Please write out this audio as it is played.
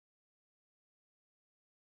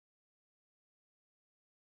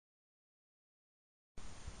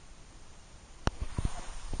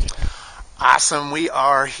Awesome. We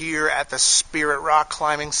are here at the Spirit Rock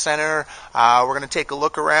Climbing Center. We're going to take a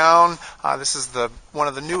look around. This is one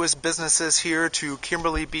of the newest businesses here to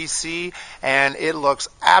Kimberley BC, and it looks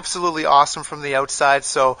absolutely awesome from the outside.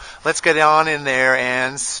 So let's get on in there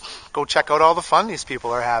and go check out all the fun these people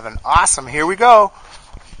are having. Awesome. Here we go.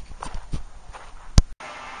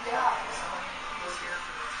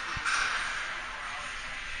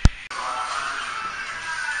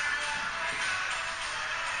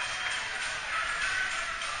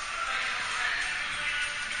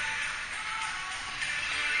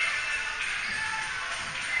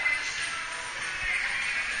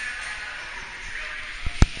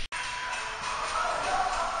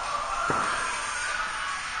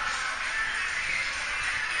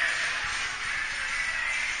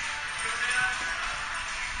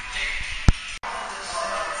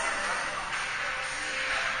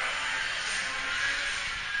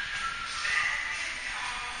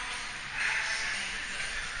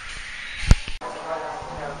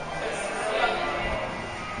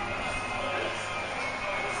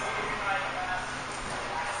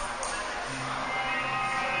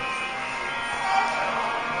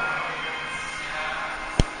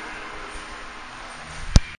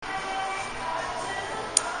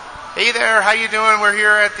 Hey there, how you doing? We're here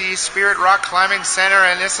at the Spirit Rock Climbing Center,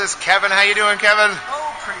 and this is Kevin. How you doing, Kevin?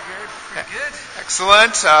 Oh, pretty good.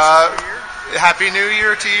 Excellent. Happy New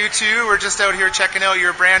Year to you too. We're just out here checking out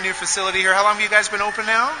your brand new facility here. How long have you guys been open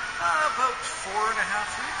now? About 4.5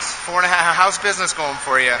 weeks. 4.5. How's business going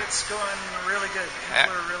for you? It's going really good.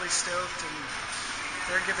 People are really stoked, and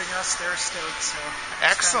they're giving us their stoke, so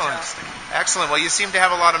excellent. Fantastic. Excellent. Well, you seem to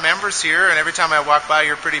have a lot of members here, and every time I walk by,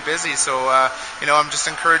 you're pretty busy. So, I'm just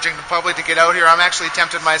encouraging the public to get out here. I'm actually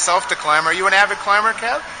tempted myself to climb. Are you an avid climber,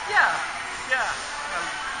 Kev? Yeah.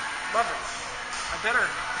 I love it. I better.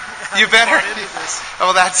 You better. Into this.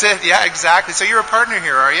 Oh, that's it. Yeah, exactly. So you're a partner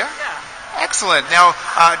here, are you? Yeah. Excellent. Now,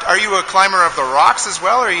 are you a climber of the rocks as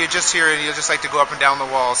well, or are you just here and you just like to go up and down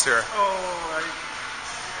the walls here? Oh,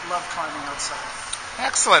 I love climbing outside.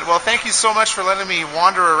 Excellent. Well, thank you so much for letting me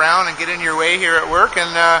wander around and get in your way here at work,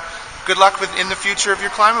 and good luck in the future of your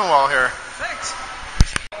climbing wall here. Thanks.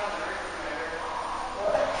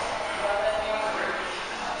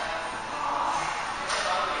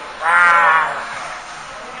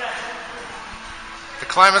 The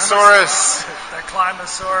Climosaurus. The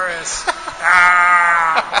Climosaurus.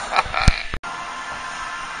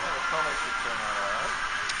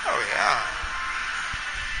 Oh, yeah.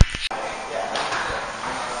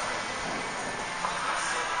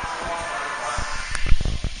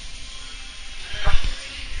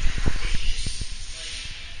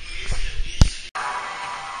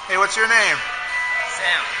 Hey, what's your name?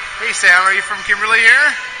 Sam. Hey, Sam. Are you from Kimberley here?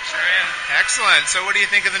 Sure am. Excellent. So what do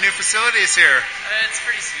you think of the new facilities here? It's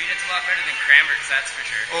pretty sweet. It's a lot better than Cranbrook's, that's for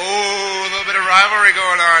sure. Oh, a little bit of rivalry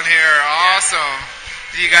going on here. Awesome.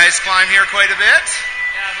 Do you guys climb here quite a bit?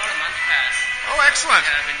 Yeah, about a month past. Oh, excellent.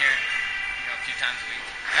 I've been here a few times a week.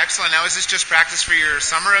 Excellent. Now, is this just practice for your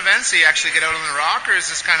summer events? So you actually get out on the rock, or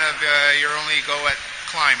is this kind of your only go at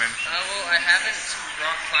climbing? Well, I haven't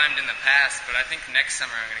rock climbed in the past, but I think next summer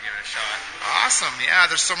I'm going to give it a shot. Awesome. Yeah,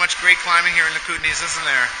 there's so much great climbing here in the Kootenays, isn't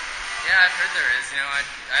there? Yeah, I've heard there is. I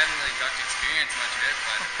haven't really got to experience much of it,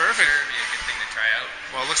 but perfect. I'm sure it'd be a good thing to try out.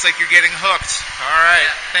 Well, it looks like you're getting hooked. All right.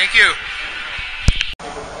 Yeah. Thank you.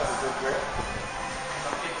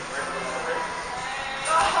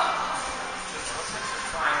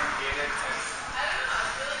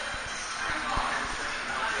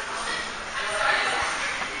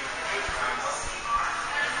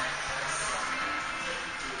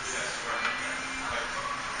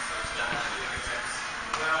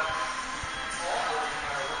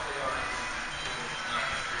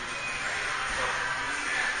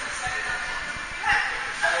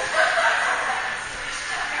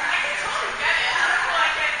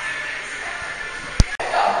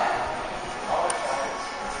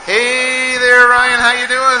 Hey there, Ryan. How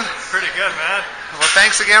you doing? Pretty good, man. Well,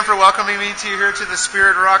 thanks again for welcoming me to here to the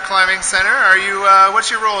Spirit Rock Climbing Center. Are you?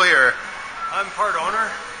 What's your role here? I'm part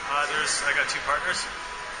owner. I got two partners.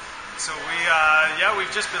 So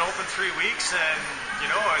we've just been open 3 weeks, and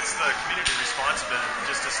it's the community response has been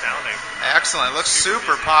just astounding. Excellent. It looks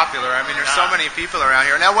super popular. I mean, there's so many people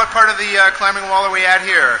around here. Now, what part of the climbing wall are we at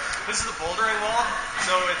here? This is the bouldering wall.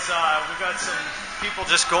 So it's we've got some people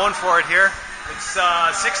just going for it here. It's 16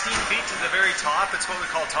 feet to the very top. It's what we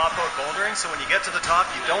call top-out bouldering. So when you get to the top,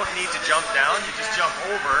 you don't need to jump down. You just jump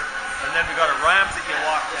over, and then we've got a ramp that you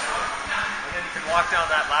walk down. And then you can walk down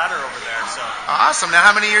that ladder over there. So awesome. Now,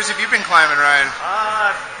 how many years have you been climbing, Ryan?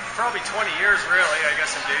 Probably 20 years, really. I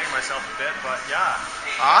guess I'm dating myself a bit, but yeah.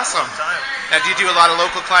 Awesome. Time. Now, do you do a lot of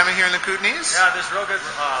local climbing here in the Kootenays? Yeah, there's real good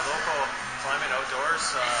local climbing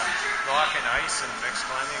outdoors, rock and ice and mixed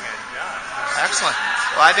climbing, and yeah. Excellent.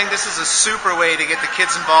 Well, I think this is a super way to get the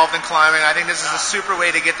kids involved in climbing. I think this is a super way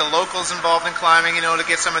to get the locals involved in climbing, to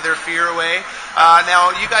get some of their fear away.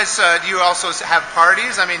 Now, you guys, do you also have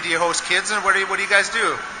parties? I mean, do you host kids, and what do you guys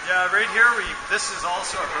do? Yeah, right here, this is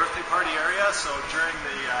also a birthday party area, so during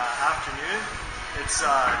the afternoon, it's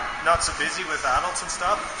not so busy with adults and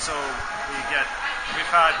stuff, so we've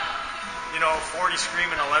had 40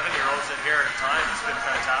 screaming 11-year-olds in here at a time. It's been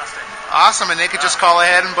fantastic. Awesome, and they could just call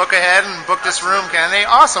ahead and book this room, can they?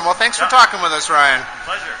 Awesome. Well, thanks for talking with us, Ryan.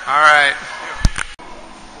 Pleasure. All right.